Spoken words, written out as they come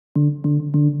What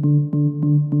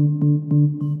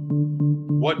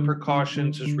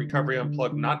precautions is Recovery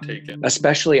Unplugged not taking?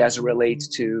 Especially as it relates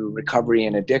to recovery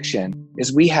and addiction,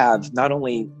 is we have not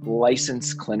only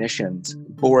licensed clinicians,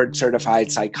 board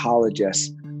certified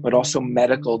psychologists, but also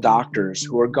medical doctors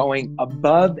who are going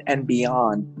above and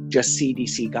beyond just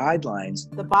CDC guidelines.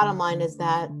 The bottom line is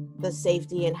that the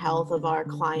safety and health of our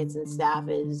clients and staff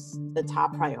is the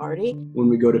top priority. When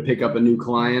we go to pick up a new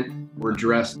client, we're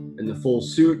dressed in the full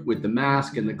suit with the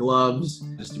mask and the gloves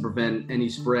just to prevent any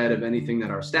spread of anything that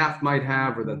our staff might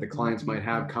have or that the clients might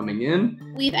have coming in.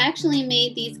 We've actually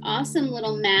made these awesome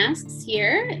little masks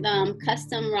here,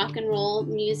 custom rock and roll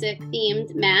music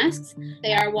themed masks.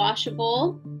 They are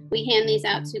washable. We hand these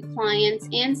out to clients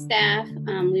and staff.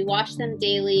 We wash them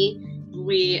daily.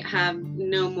 We have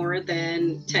no more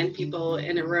than 10 people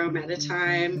in a room at a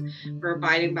time. We're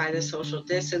abiding by the social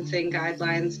distancing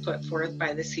guidelines put forth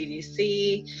by the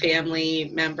CDC. Family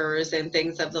members and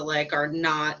things of the like are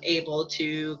not able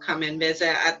to come and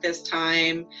visit at this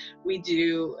time. We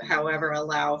do, however,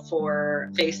 allow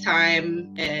for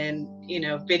FaceTime and,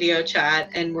 video chat,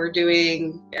 and we're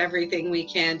doing everything we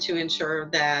can to ensure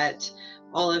that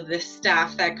all of the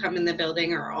staff that come in the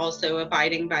building are also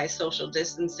abiding by social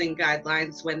distancing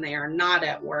guidelines when they are not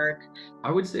at work. I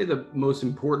would say the most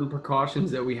important precautions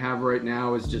that we have right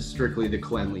now is just strictly the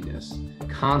cleanliness.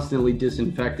 Constantly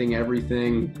disinfecting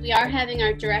everything. We are having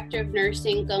our director of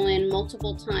nursing go in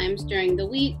multiple times during the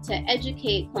week to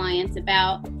educate clients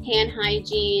about hand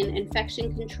hygiene,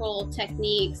 infection control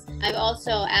techniques. I've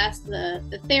also asked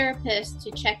the therapist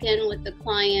to check in with the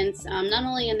clients, not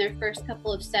only in their first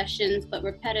couple of sessions, but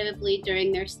repetitively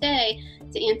during their stay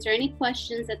to answer any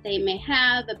questions that they may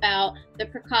have about the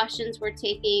precautions we're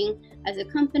taking as a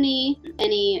company,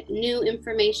 any new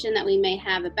information that we may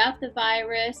have about the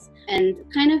virus, and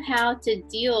kind of how to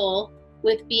deal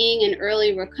with being in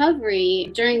early recovery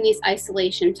during these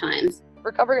isolation times.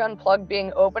 Recovery Unplugged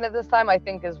being open at this time, I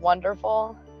think, is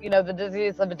wonderful. The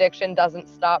disease of addiction doesn't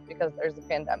stop because there's a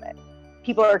pandemic.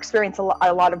 People are experiencing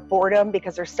a lot of boredom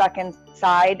because they're stuck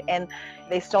inside and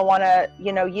they still want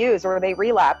to, use, or they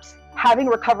relapse. Having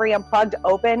Recovery Unplugged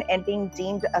open and being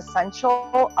deemed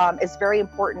essential is very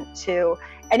important to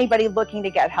anybody looking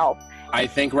to get help. I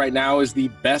think right now is the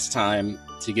best time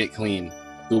to get clean.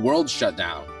 The world's shut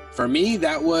down. For me,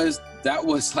 that was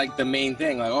like the main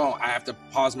thing. Like, I have to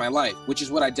pause my life, which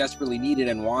is what I desperately needed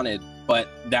and wanted. But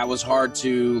that was hard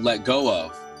to let go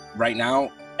of. Right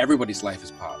now, everybody's life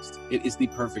is paused. It is the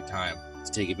perfect time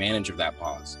to take advantage of that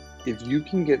pause. If you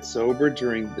can get sober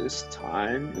during this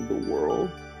time in the world,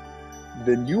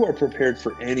 then you are prepared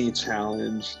for any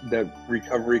challenge that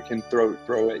recovery can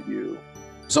throw at you.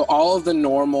 So all of the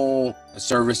normal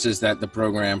services that the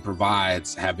program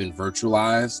provides have been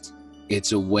virtualized.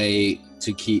 It's a way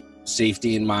to keep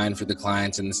safety in mind for the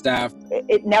clients and the staff.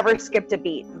 It never skipped a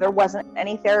beat. There wasn't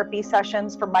any therapy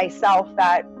sessions for myself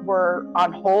that were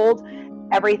on hold.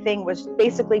 Everything was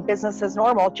basically business as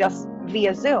normal, just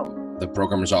via Zoom. The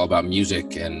program is all about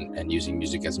music and using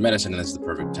music as medicine, and this is the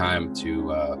perfect time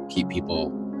to keep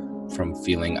people from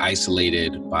feeling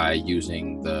isolated by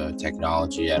using the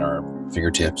technology at our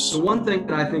fingertips. The one thing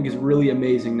that I think is really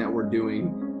amazing that we're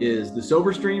doing is the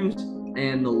sober streams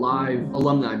and the live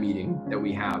alumni meeting that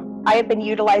we have. I have been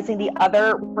utilizing the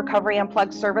other Recovery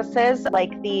Unplugged services,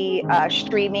 like the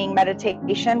streaming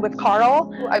meditation with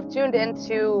Carl. I've tuned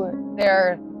into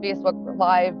their Facebook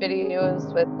live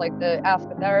videos with the Ask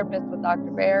a Therapist with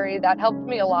Dr. Barry. That helped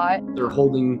me a lot. They're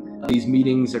holding these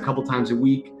meetings a couple times a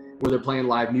week where they're playing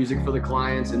live music for the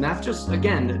clients. And that's just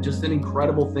an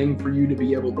incredible thing for you to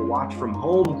be able to watch from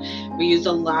home. We use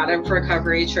a lot of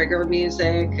recovery trigger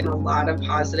music and a lot of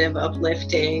positive,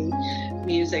 uplifting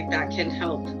music that can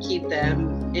help keep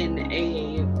them in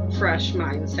a fresh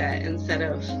mindset instead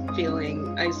of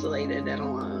feeling isolated and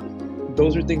alone.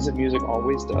 Those are things that music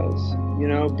always does.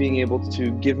 Being able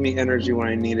to give me energy when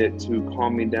I need it, to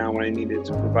calm me down when I need it,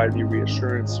 to provide me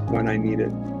reassurance when I need it.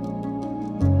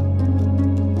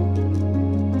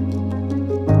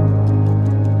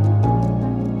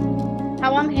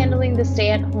 How I'm handling the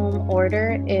stay-at-home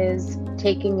order is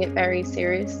taking it very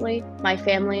seriously. My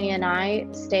family and I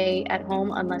stay at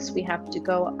home unless we have to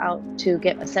go out to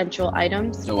get essential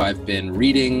items. So I've been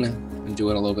reading and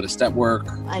doing a little bit of step work.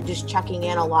 I'm just checking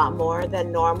in a lot more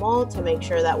than normal to make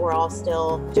sure that we're all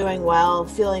still doing well,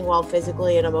 feeling well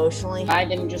physically and emotionally. I've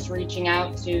been just reaching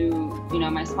out to,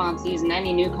 my sponsees and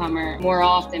any newcomer more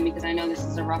often because I know this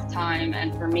is a rough time,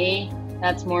 and for me,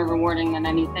 that's more rewarding than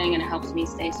anything, and it helps me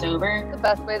stay sober. The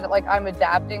best way that I'm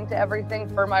adapting to everything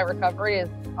for my recovery is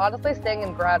honestly staying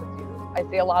in gratitude. I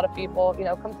see a lot of people,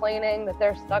 complaining that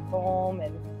they're stuck home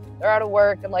and they're out of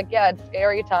work, and like, yeah, it's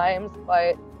scary times,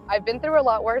 but I've been through a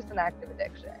lot worse than active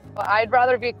addiction. But I'd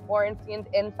rather be quarantined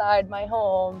inside my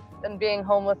home than being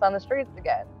homeless on the streets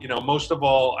again. You know, most of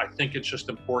all, I think it's just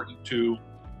important to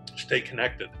stay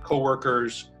connected.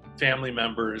 Coworkers, family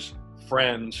members,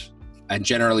 friends. And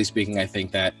generally speaking, I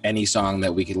think that any song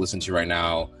that we could listen to right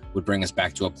now would bring us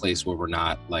back to a place where we're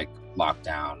not like locked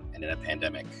down and in a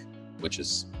pandemic, which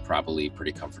is probably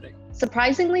pretty comforting.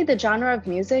 Surprisingly, the genre of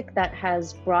music that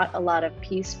has brought a lot of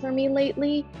peace for me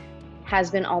lately has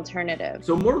been alternative.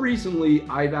 So more recently,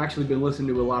 I've actually been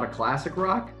listening to a lot of classic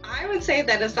rock. I would say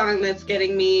that a song that's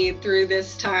getting me through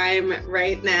this time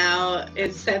right now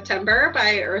is September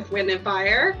by Earth, Wind &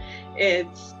 Fire.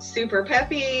 It's super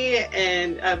peppy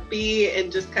and upbeat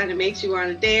and just kind of makes you want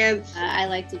to dance. I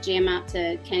like to jam out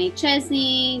to Kenny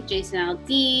Chesney, Jason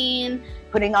Aldean.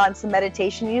 Putting on some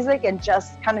meditation music and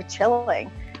just kind of chilling.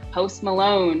 Post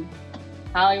Malone,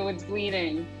 Hollywood's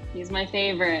Bleeding. He's my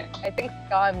favorite. I think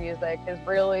ska music is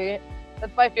really,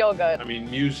 that's my feel good. I mean,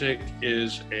 music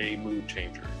is a mood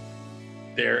changer.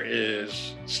 There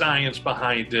is science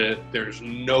behind it. There's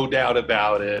no doubt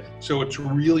about it. So it's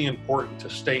really important to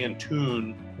stay in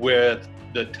tune with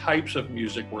the types of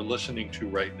music we're listening to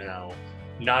right now,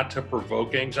 not to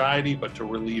provoke anxiety, but to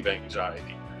relieve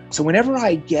anxiety. So whenever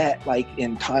I get like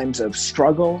in times of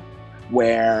struggle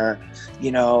where,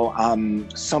 you know, I'm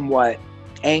somewhat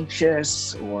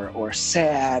anxious or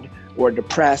sad or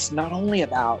depressed, not only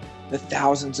about the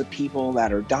thousands of people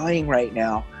that are dying right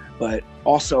now, but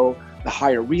also the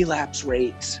higher relapse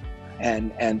rates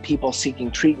and people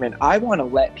seeking treatment, I want to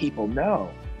let people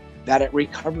know that at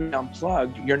Recovery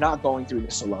Unplugged, you're not going through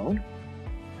this alone,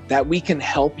 that we can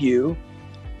help you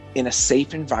in a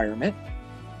safe environment,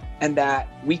 and that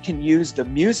we can use the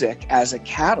music as a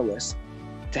catalyst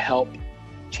to help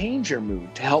change your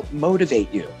mood, to help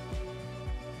motivate you.